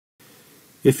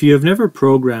If you have never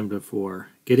programmed before,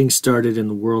 getting started in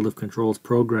the world of controls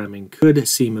programming could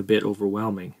seem a bit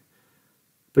overwhelming.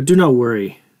 But do not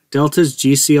worry, Delta's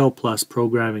GCL Plus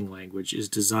programming language is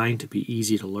designed to be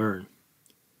easy to learn.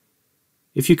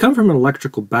 If you come from an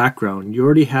electrical background, you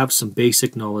already have some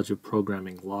basic knowledge of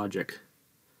programming logic.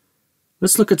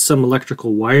 Let's look at some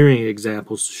electrical wiring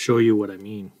examples to show you what I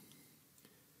mean.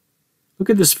 Look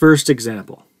at this first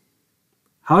example.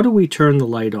 How do we turn the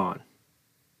light on?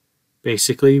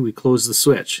 Basically, we close the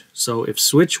switch. So if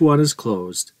switch 1 is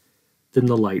closed, then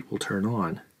the light will turn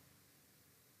on.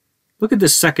 Look at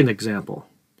this second example.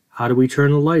 How do we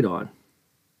turn the light on?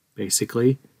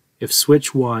 Basically, if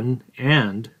switch 1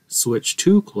 and switch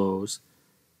 2 close,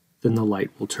 then the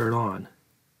light will turn on.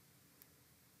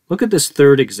 Look at this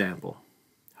third example.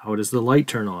 How does the light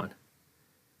turn on?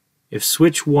 If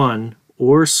switch 1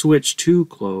 or switch 2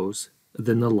 close,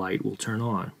 then the light will turn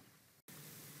on.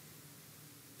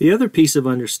 The other piece of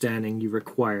understanding you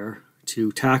require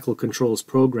to tackle controls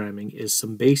programming is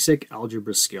some basic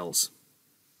algebra skills.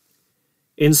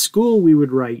 In school, we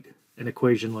would write an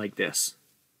equation like this: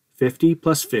 50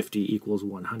 plus 50 equals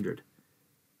 100.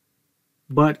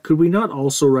 But could we not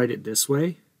also write it this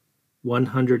way?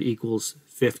 100 equals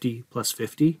 50 plus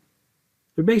 50?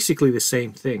 They're basically the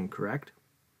same thing, correct?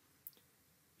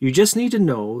 You just need to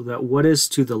know that what is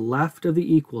to the left of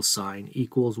the equal sign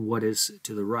equals what is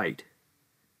to the right.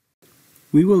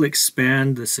 We will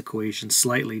expand this equation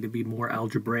slightly to be more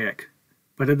algebraic,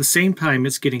 but at the same time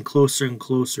it's getting closer and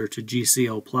closer to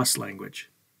GCL Plus language.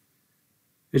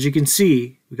 As you can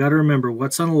see, we got to remember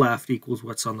what's on the left equals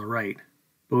what's on the right,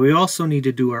 but we also need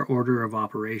to do our order of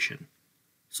operation.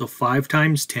 So 5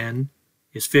 times 10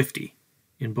 is 50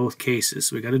 in both cases.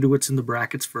 So we got to do what's in the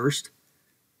brackets first.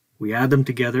 We add them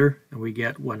together and we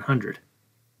get 100.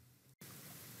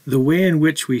 The way in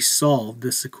which we solve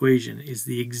this equation is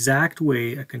the exact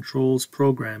way a controls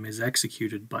program is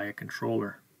executed by a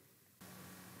controller.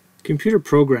 Computer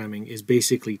programming is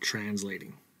basically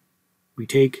translating. We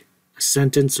take a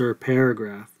sentence or a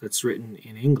paragraph that's written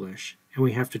in English and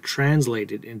we have to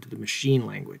translate it into the machine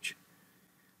language.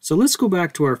 So let's go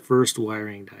back to our first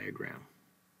wiring diagram.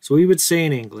 So we would say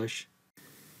in English,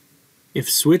 if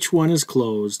switch 1 is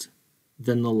closed,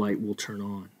 then the light will turn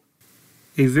on.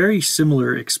 A very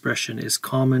similar expression is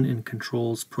common in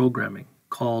controls programming,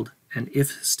 called an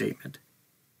if statement.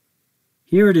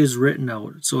 Here it is written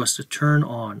out so as to turn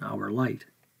on our light.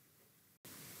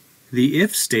 The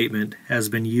if statement has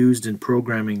been used in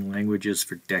programming languages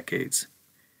for decades.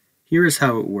 Here is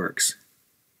how it works.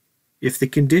 If the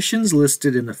conditions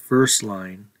listed in the first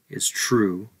line is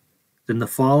true, then the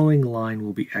following line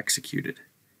will be executed.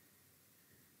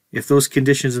 If those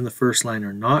conditions in the first line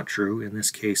are not true, in this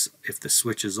case if the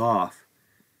switch is off,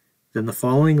 then the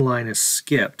following line is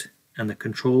skipped and the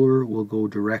controller will go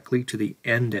directly to the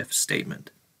end if statement.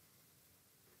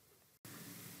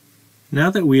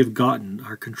 Now that we have gotten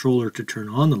our controller to turn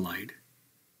on the light,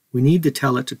 we need to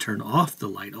tell it to turn off the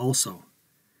light also.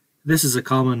 This is a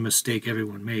common mistake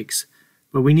everyone makes,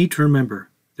 but we need to remember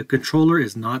the controller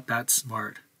is not that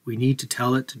smart. We need to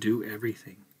tell it to do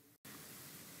everything.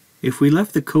 If we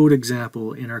left the code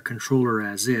example in our controller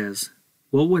as is,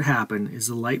 what would happen is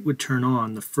the light would turn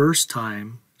on the first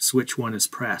time switch 1 is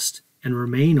pressed and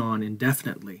remain on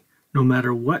indefinitely, no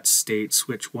matter what state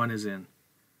switch 1 is in.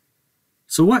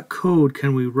 So what code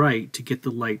can we write to get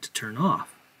the light to turn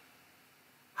off?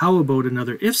 How about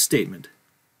another if statement?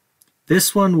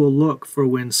 This one will look for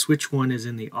when switch 1 is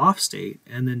in the off state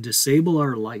and then disable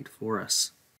our light for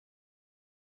us.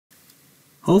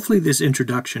 Hopefully this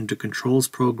introduction to controls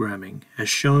programming has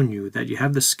shown you that you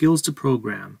have the skills to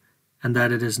program and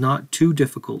that it is not too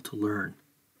difficult to learn.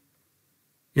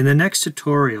 In the next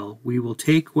tutorial, we will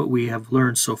take what we have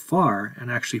learned so far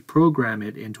and actually program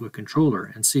it into a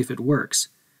controller and see if it works,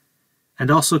 and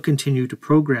also continue to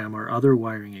program our other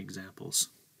wiring examples.